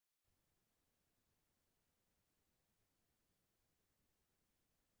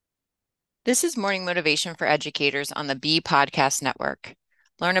This is Morning Motivation for Educators on the Bee Podcast Network.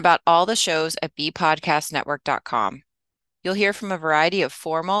 Learn about all the shows at bpodcastnetwork.com. You'll hear from a variety of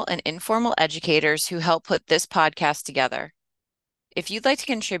formal and informal educators who help put this podcast together. If you'd like to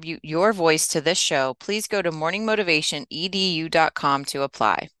contribute your voice to this show, please go to morningmotivationedu.com to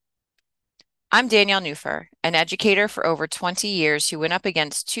apply. I'm Danielle Nuhfer, an educator for over 20 years who went up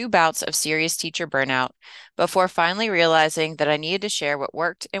against two bouts of serious teacher burnout before finally realizing that I needed to share what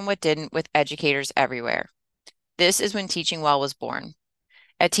worked and what didn't with educators everywhere. This is when Teaching Well was born.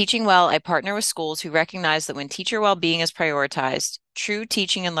 At Teaching Well, I partner with schools who recognize that when teacher well-being is prioritized, true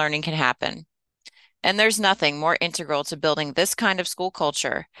teaching and learning can happen. And there's nothing more integral to building this kind of school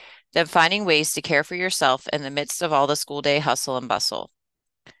culture than finding ways to care for yourself in the midst of all the school day hustle and bustle.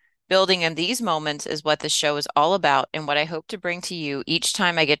 Building in these moments is what this show is all about and what I hope to bring to you each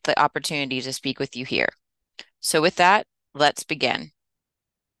time I get the opportunity to speak with you here. So with that, let's begin.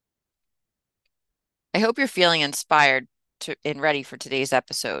 I hope you're feeling inspired and ready for today's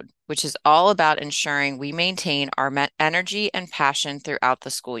episode, which is all about ensuring we maintain our energy and passion throughout the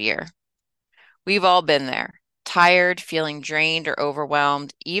school year. We've all been there, tired, feeling drained or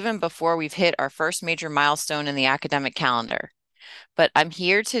overwhelmed, even before we've hit our first major milestone in the academic calendar. But I'm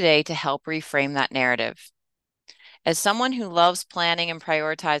here today to help reframe that narrative. As someone who loves planning and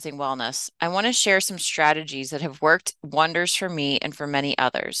prioritizing wellness, I want to share some strategies that have worked wonders for me and for many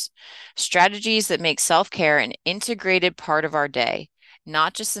others. Strategies that make self-care an integrated part of our day,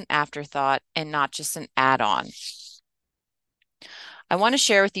 not just an afterthought and not just an add-on. I want to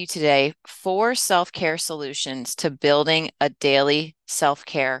share with you today 4 self-care solutions to building a daily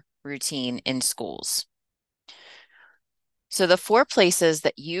self-care routine in schools. So the 4 places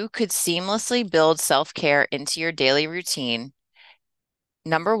that you could seamlessly build self-care into your daily routine.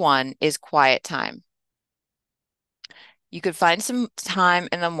 Number 1 is quiet time. You could find some time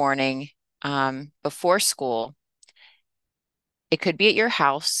in the morning before school. It could be at your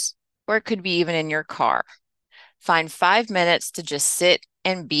house or it could be even in your car. Find 5 minutes to just sit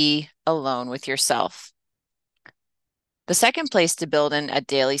and be alone with yourself. The second place to build in a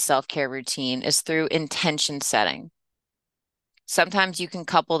daily self-care routine is through intention setting. Sometimes you can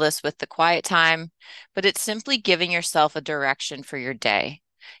couple this with the quiet time, but it's simply giving yourself a direction for your day.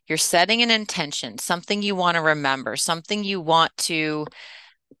 You're setting an intention, something you want to remember, something you want to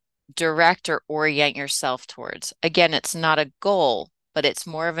direct or orient yourself towards. Again, it's not a goal, but it's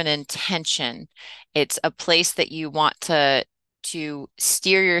more of an intention. It's a place that you want to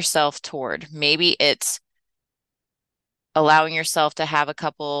steer yourself toward. Maybe it's allowing yourself to have a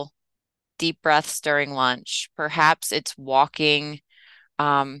couple deep breaths during lunch. Perhaps it's walking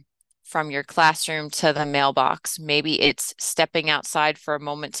um, from your classroom to the mailbox. Maybe it's stepping outside for a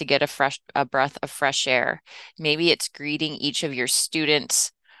moment to get a breath of fresh air. Maybe it's greeting each of your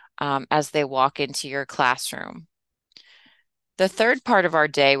students as they walk into your classroom. The third part of our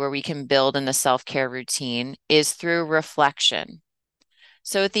day where we can build in the self-care routine is through reflection.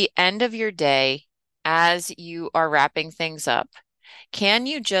 So at the end of your day, as you are wrapping things up, can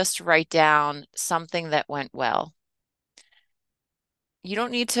you just write down something that went well? You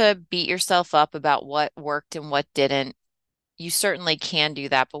don't need to beat yourself up about what worked and what didn't. You certainly can do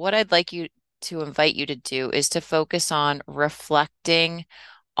that. But what I'd like you to invite you to do is to focus on reflecting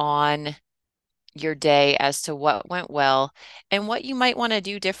on your day as to what went well and what you might want to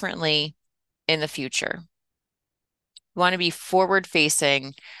do differently in the future. We want to be forward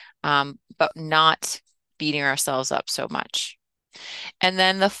facing, but not beating ourselves up so much. And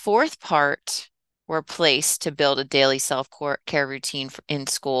then the fourth part or place to build a daily self-care routine in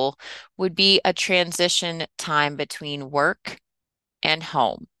school would be a transition time between work and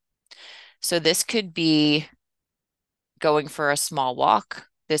home. So this could be going for a small walk.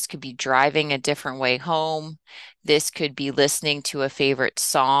 This could be driving a different way home. This could be listening to a favorite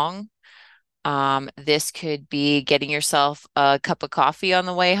song. This could be getting yourself a cup of coffee on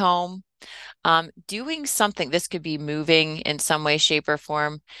the way home. Doing something, this could be moving in some way, shape, or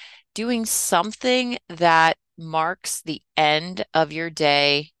form, doing something that marks the end of your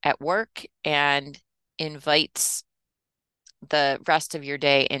day at work and invites the rest of your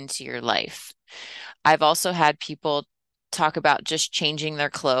day into your life. I've also had people talk about just changing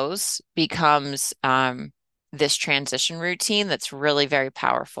their clothes becomes this transition routine that's really very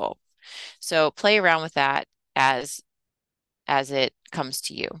powerful. So play around with that as it comes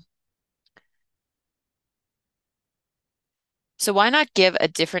to you. So why not give a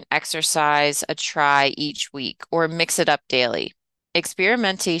different exercise a try each week or mix it up daily?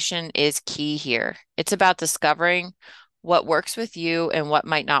 Experimentation is key here. It's about discovering what works with you and what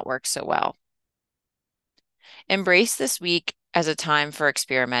might not work so well. Embrace this week as a time for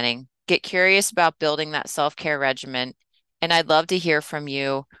experimenting. Get curious about building that self-care regimen, and I'd love to hear from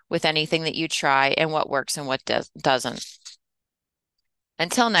you with anything that you try and what works and what doesn't.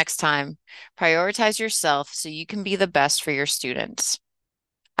 Until next time, prioritize yourself so you can be the best for your students.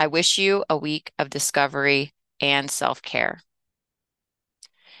 I wish you a week of discovery and self-care.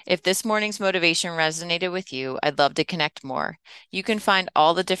 If this morning's motivation resonated with you, I'd love to connect more. You can find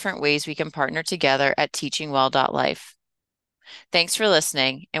all the different ways we can partner together at teachingwell.life. Thanks for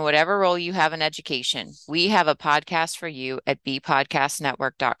listening. In whatever role you have in education, we have a podcast for you at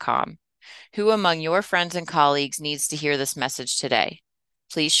bpodcastnetwork.com. Who among your friends and colleagues needs to hear this message today?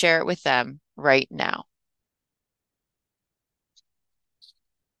 Please share it with them right now.